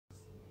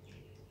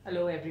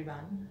Hello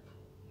everyone.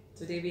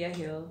 Today we are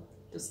here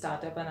to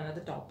start up on another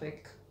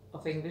topic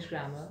of English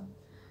grammar,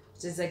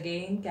 which is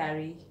again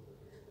carry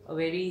a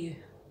very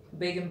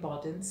big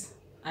importance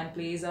and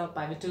plays a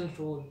pivotal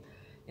role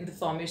in the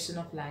formation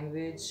of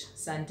language,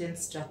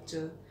 sentence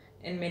structure,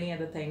 and many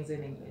other things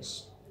in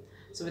English.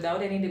 So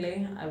without any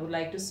delay, I would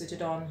like to switch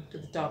it on to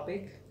the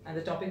topic, and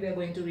the topic we are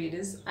going to read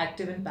is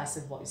active and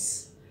passive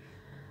voice.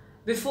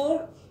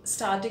 Before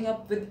starting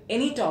up with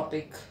any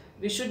topic,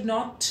 we should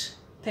not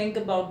think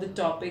about the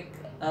topic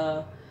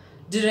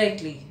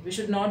directly. We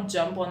should not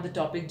jump on the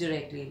topic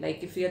directly.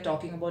 Like if we are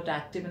talking about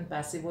active and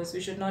passive voice, we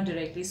should not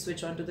directly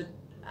switch on to the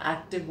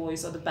active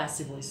voice or the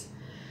passive voice.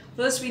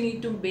 First, we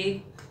need to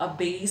make a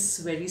base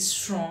very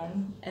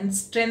strong and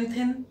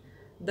strengthen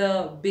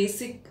the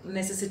basic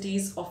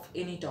necessities of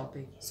any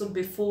topic. So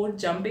before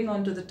jumping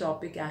onto the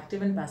topic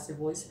active and passive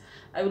voice,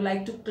 I would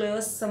like to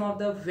clear some of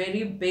the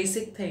very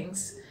basic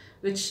things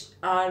which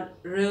are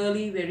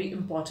really very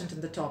important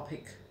in the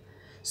topic.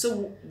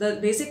 So the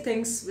basic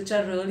things which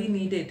are really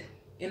needed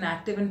in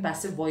active and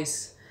passive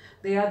voice,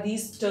 they are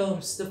these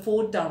terms, the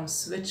four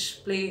terms which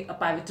play a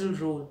pivotal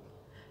role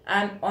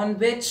and on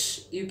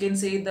which you can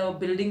say the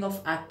building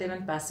of active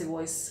and passive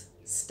voice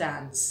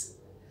stands.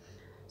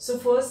 So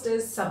first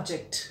is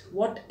subject.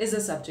 What is a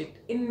subject?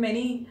 In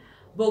many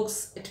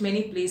books, at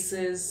many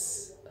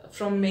places,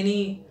 from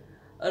many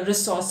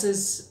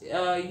resources,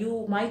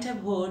 you might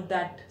have heard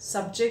that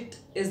subject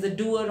is the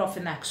doer of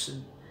an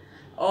action,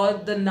 or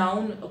the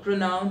noun or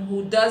pronoun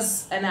who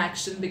does an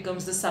action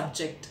becomes the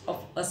subject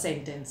of a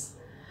sentence.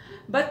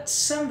 But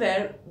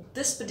somewhere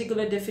this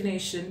particular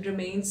definition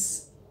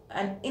remains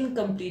an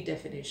incomplete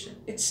definition.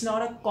 It's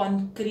not a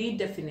concrete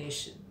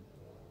definition.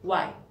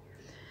 Why?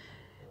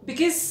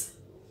 Because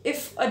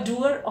if a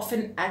doer of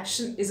an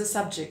action is a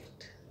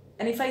subject,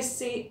 and if I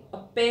say a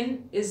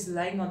pen is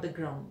lying on the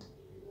ground,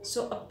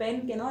 so a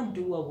pen cannot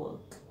do a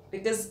work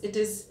because it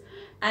is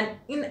an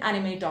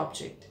inanimate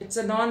object. It's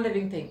a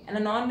non-living thing, and a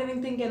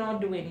non-living thing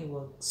cannot do any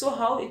work. So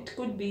how it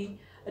could be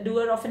a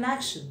doer of an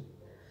action?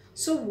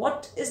 So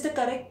what is the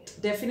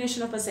correct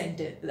definition of a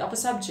sentence, of a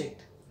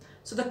subject?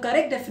 So the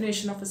correct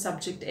definition of a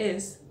subject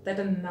is that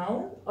a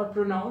noun or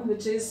pronoun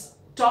which is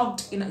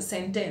talked in a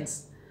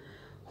sentence,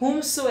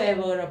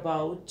 whomsoever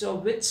about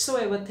or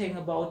whichsoever thing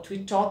about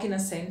we talk in a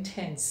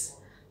sentence,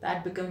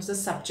 that becomes the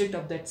subject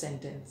of that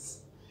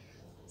sentence.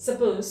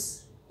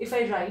 Suppose if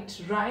I write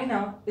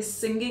Raina is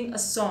singing a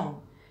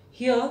song,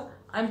 here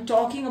I'm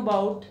talking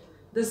about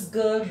this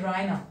girl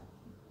Raina.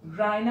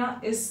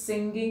 Raina is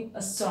singing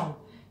a song.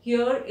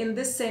 Here in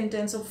this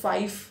sentence of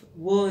 5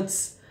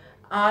 words,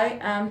 I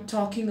am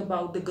talking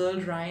about the girl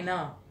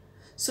Raina.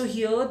 So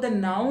here the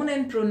noun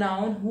and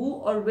pronoun who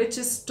or which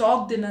is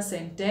talked in a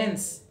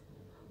sentence,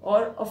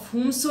 or of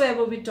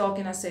whomsoever we talk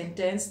in a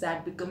sentence,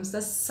 that becomes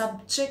the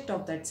subject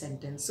of that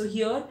sentence. So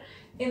here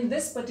in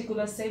this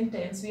particular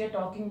sentence we are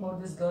talking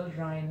about this girl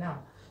Raina.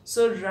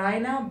 So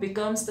Raina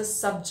becomes the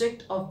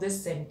subject of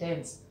this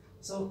sentence.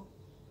 So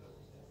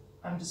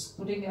I'm just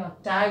putting a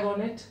tag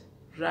on it.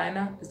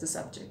 Raina is the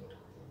subject.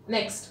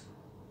 Next,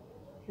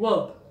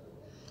 verb.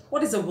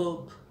 What is a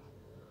verb?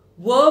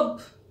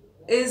 Verb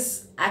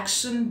is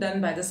action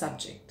done by the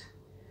subject.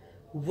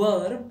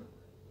 Verb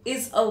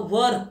is a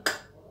work,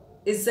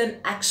 is an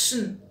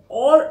action,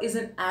 or is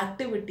an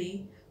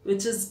activity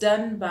which is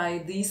done by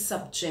the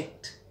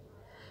subject.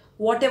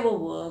 Whatever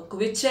work,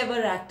 whichever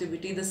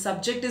activity the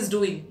subject is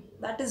doing,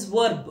 that is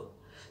verb.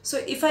 So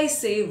if I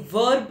say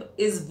verb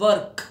is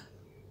work,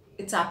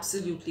 it's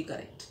absolutely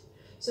correct.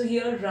 So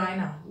here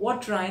Raina,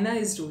 what Raina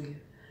is doing?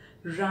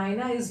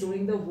 Raina is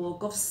doing the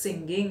work of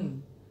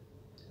singing.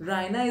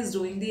 Raina is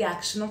doing the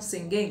action of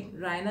singing.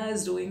 Raina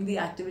is doing the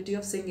activity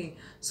of singing.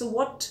 So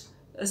what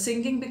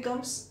singing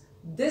becomes?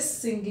 This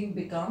singing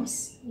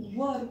becomes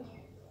verb.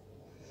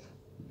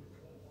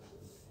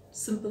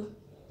 Simple.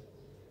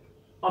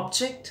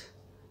 Object.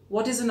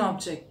 What is an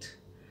object?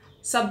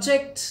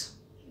 Subject,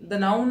 the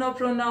noun or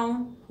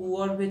pronoun who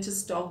or which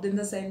is talked in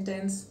the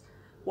sentence.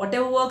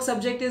 Whatever work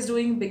subject is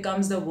doing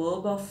becomes the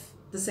verb of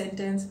the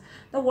sentence.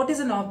 Now what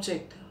is an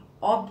object?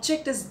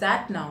 Object is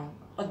that noun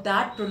or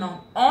that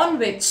pronoun on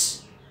which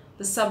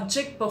the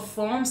subject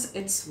performs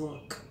its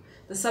work.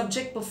 The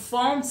subject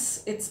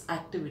performs its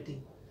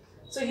activity.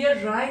 So here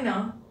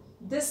Raina,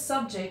 this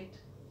subject,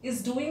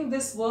 is doing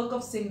this work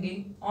of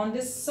singing on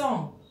this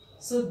song.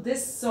 So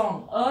this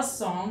song, a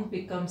song,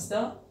 becomes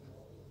the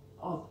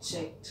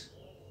object.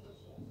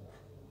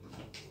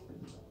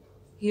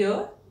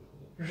 Here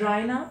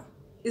Raina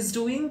is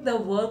doing the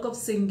work of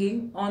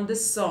singing on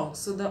this song.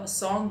 So the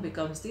song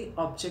becomes the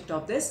object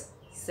of this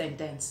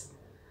sentence.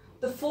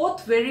 The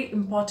fourth very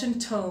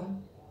important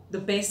term, the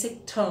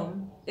basic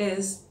term,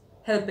 is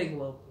helping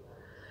verb.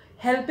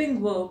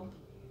 Helping verb,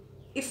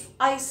 if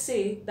I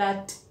say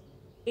that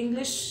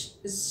English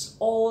is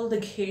all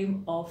the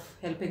game of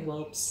helping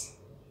verbs,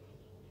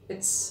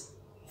 it's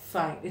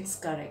fine, it's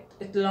correct,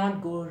 it will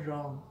not go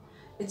wrong.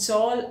 It's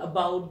all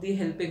about the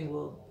helping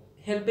verb.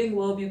 Helping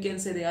verb, you can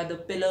say they are the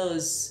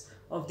pillars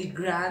of the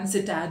grand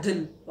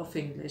citadel of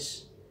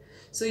English.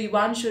 So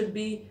one should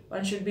be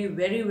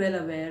very well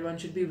aware, one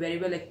should be very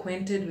well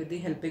acquainted with the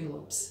helping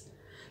verbs.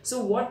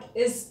 So what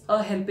is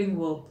a helping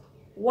verb?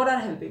 What are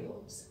helping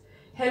verbs?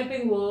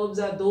 Helping verbs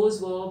are those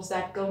verbs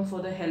that come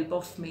for the help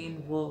of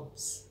main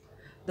verbs.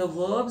 The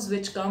verbs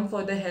which come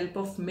for the help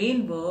of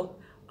main verb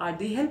are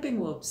the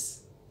helping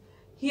verbs.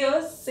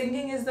 Here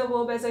singing is the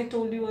verb, as I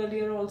told you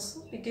earlier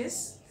also,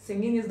 because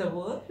singing is the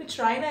verb which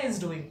Raina is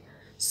doing.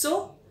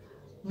 So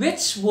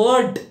which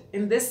word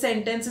in this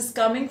sentence is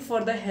coming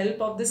for the help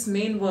of this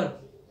main verb?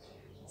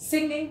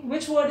 Singing.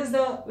 Which word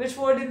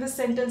in this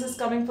sentence is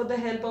coming for the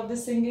help of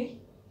this singing?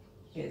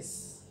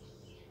 Is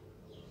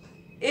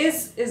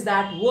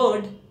that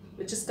word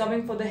which is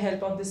coming for the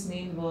help of this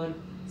main verb,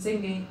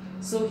 singing.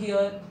 So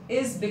here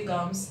is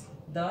becomes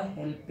the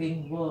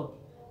helping verb.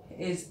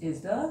 Is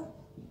the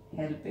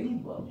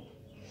helping verb.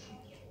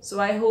 So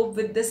I hope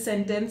with this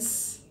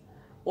sentence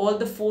all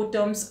the four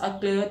terms are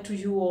clear to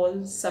you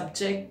all: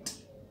 subject,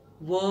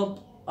 verb,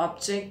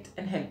 object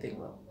and helping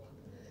verb.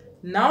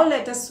 Now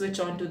let us switch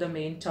on to the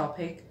main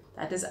topic,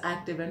 that is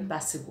active and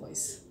passive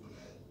voice.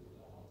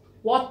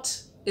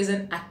 What is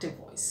an active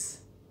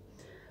voice?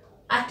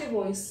 Active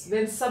voice,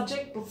 when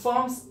subject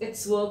performs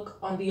its work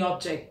on the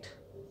object.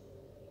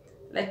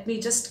 Let me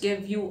just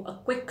give you a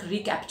quick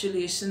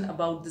recapitulation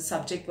about the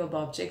subject verb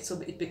object so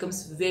it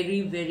becomes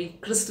very, very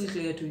crystal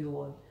clear to you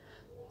all.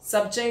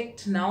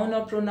 Subject, noun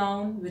or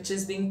pronoun which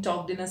is being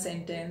talked in a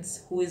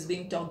sentence, who is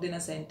being talked in a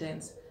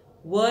sentence.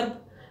 Verb,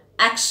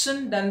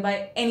 action done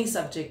by any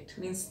subject,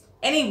 means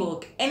any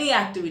work, any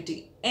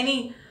activity,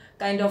 any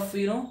kind of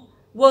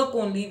work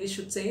only we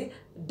should say,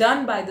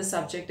 done by the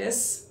subject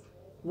is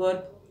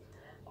verb.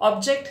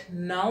 Object,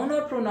 noun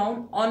or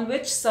pronoun on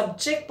which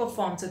subject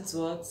performs its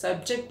work,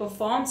 subject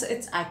performs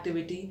its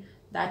activity,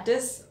 that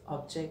is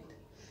object.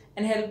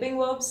 And helping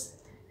verbs,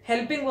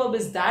 helping verb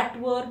is that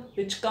verb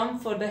which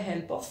comes for the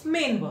help of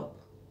main verb.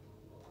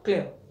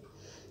 Clear?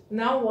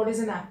 Now what is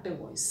an active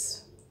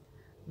voice?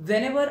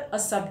 Whenever a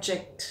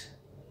subject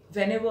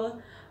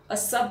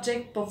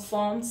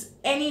performs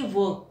any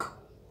work,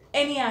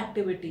 any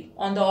activity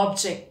on the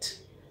object,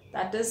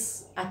 that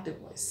is active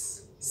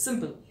voice.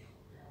 Simple.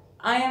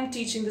 I am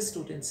teaching the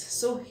students.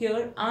 So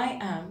here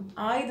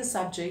I the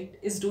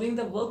subject is doing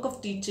the work of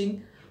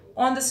teaching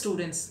on the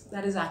students,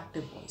 that is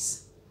active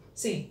voice.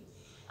 See,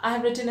 I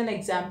have written an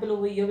example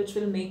over here which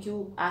will make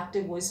you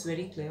active voice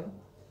very clear.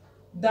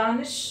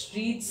 Danish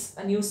reads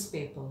a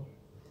newspaper.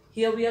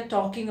 Here we are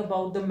talking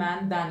about the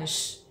man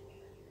Danish.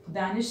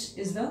 Danish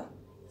is the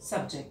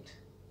subject.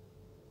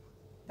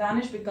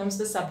 Danish becomes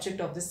the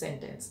subject of the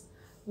sentence.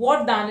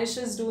 What Danish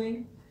is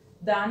doing?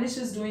 Danish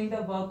is doing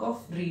the work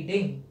of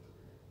reading.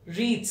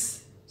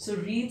 Reads. So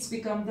reads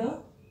becomes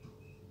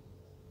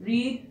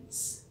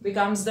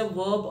the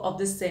verb of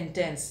this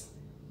sentence.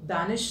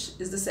 Danish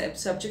is the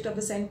subject of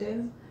the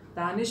sentence.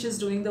 Danish is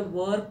doing the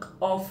work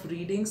of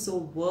reading. So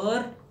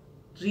word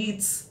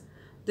reads.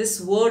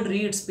 This word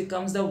reads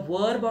becomes the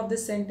verb of the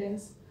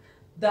sentence.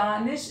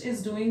 Danish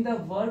is doing the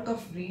work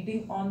of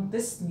reading on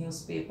this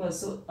newspaper.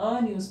 So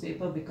a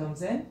newspaper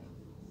becomes an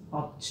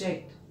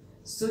object.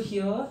 So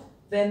here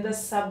when the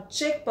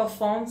subject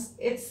performs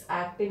its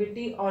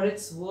activity or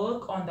its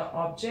work on the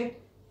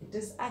object, it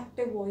is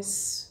active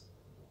voice.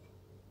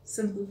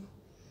 Simple.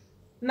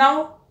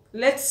 Now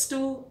let's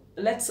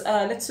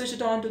switch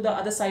it on to the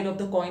other side of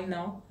the coin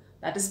now.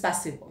 That is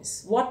passive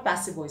voice. What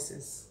passive voice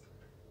is?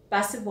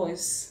 Passive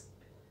voice,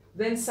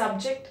 when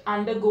subject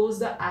undergoes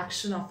the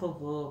action of a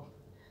verb.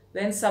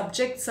 When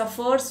subject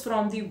suffers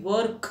from the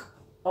work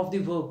of the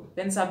verb.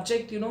 When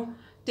subject,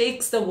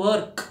 takes the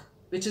work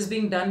which is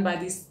being done by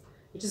this,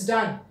 which is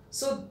done.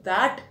 So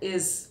that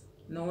is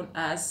known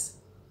as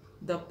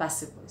the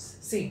passive voice.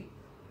 See,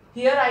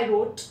 here I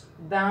wrote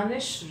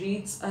Danish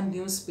reads a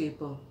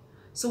newspaper.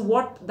 So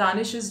what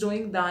Danish is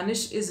doing?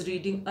 Danish is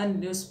reading a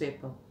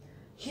newspaper.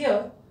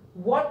 Here,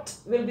 what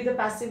will be the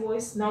passive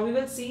voice? Now we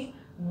will see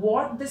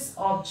what this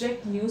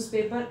object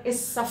newspaper is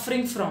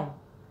suffering from.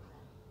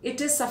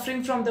 It is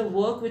suffering from the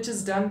work which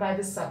is done by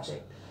this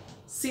subject.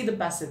 See the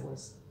passive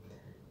voice.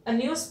 A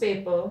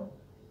newspaper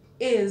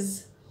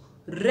is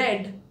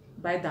read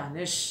by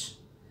Danish.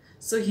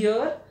 So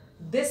here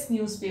this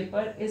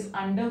newspaper is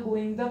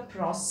undergoing the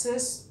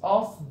process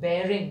of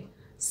bearing,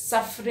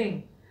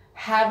 suffering,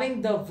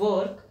 having the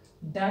work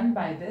done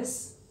by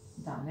this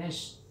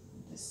Danish.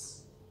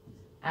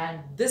 And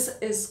this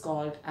is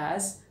called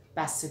as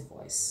passive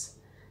voice.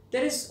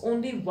 There is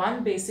only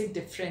one basic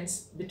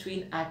difference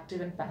between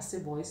active and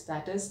passive voice.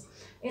 That is,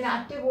 in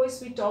active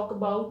voice we talk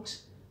about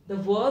the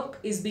work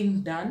is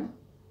being done.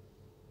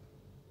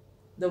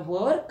 The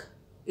work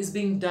is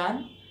being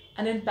done.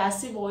 And in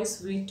passive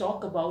voice we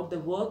talk about the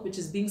work which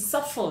is being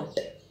suffered,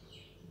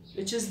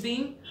 which is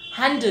being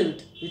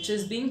handled, which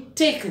is being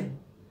taken.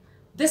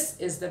 This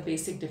is the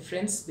basic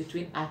difference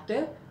between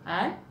active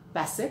and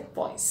passive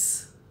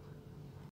voice.